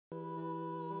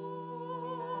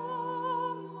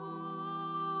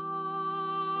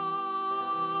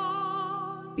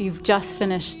You've just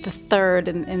finished the third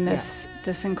in this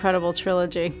incredible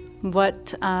trilogy.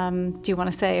 What do you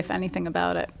want to say, if anything,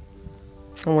 about it?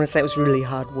 I want to say it was really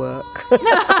hard work.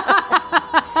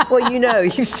 Well, you know,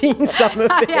 you've seen some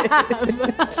of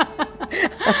it.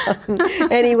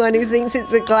 Anyone who thinks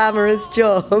it's a glamorous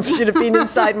job should have been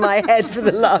inside my head for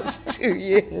the last 2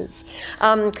 years.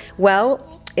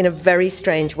 Well, in a very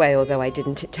strange way, although I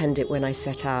didn't intend it when I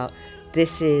set out,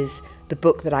 this is the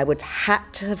book that I would have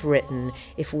had to have written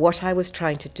if what I was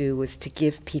trying to do was to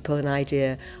give people an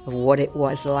idea of what it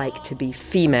was like to be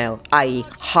female, i.e.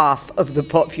 half of the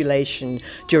population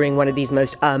during one of these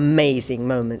most amazing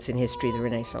moments in history, the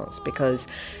Renaissance. Because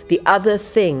the other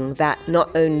thing that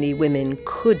not only women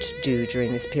could do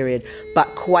during this period,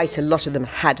 but quite a lot of them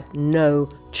had no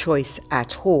choice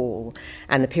at all,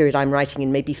 and the period I'm writing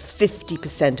in, maybe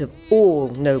 50% of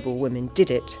all noble women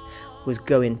did it, was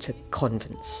go into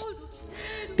convents.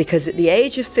 Because at the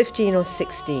age of 15 or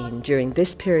 16, during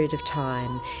this period of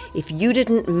time, if you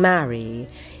didn't marry,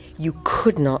 you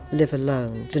could not live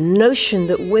alone. The notion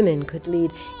that women could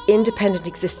lead independent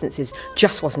existences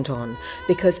just wasn't on,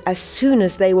 because as soon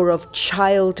as they were of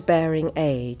childbearing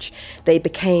age, they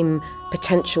became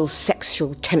potential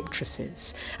sexual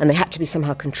temptresses, and they had to be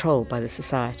somehow controlled by the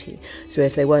society. So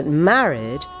if they weren't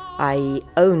married, i.e.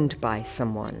 owned by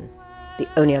someone, the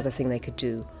only other thing they could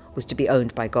do was to be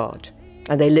owned by God.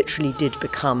 And they literally did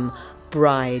become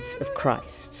brides of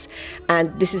Christ.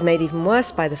 And this is made even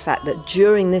worse by the fact that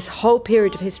during this whole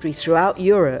period of history throughout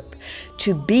Europe,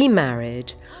 to be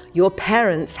married, your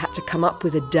parents had to come up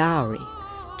with a dowry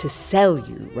to sell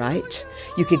you, right?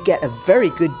 You could get a very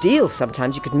good deal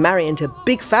sometimes. You could marry into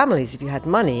big families if you had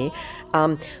money.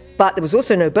 But there was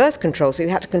also no birth control, so you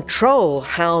had to control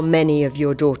how many of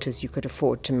your daughters you could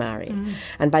afford to marry.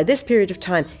 And by this period of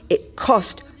time, it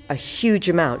cost a huge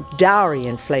amount. Dowry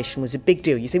inflation was a big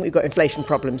deal. You think we've got inflation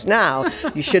problems now,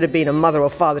 you should have been a mother or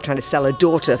father trying to sell a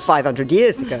daughter 500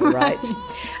 years ago, right?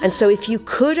 And so if you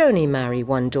could only marry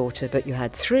one daughter but you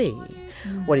had three,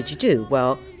 what did you do?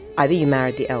 Well, either you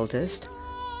married the eldest,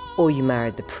 or you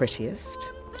married the prettiest,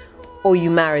 or you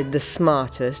married the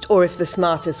smartest, or if the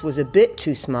smartest was a bit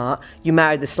too smart, you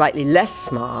married the slightly less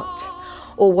smart,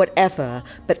 or whatever.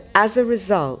 But as a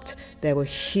result, there were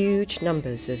huge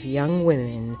numbers of young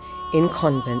women in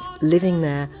convents living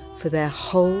there for their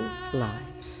whole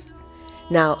lives.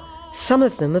 Now, some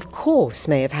of them, of course,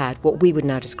 may have had what we would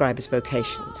now describe as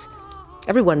vocations.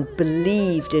 Everyone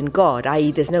believed in God,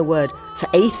 i.e. there's no word for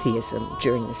atheism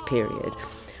during this period.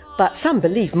 But some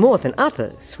believed more than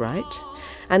others, right?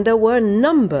 And there were a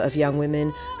number of young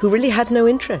women who really had no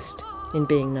interest in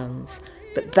being nuns.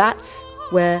 But that's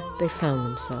where they found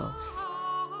themselves.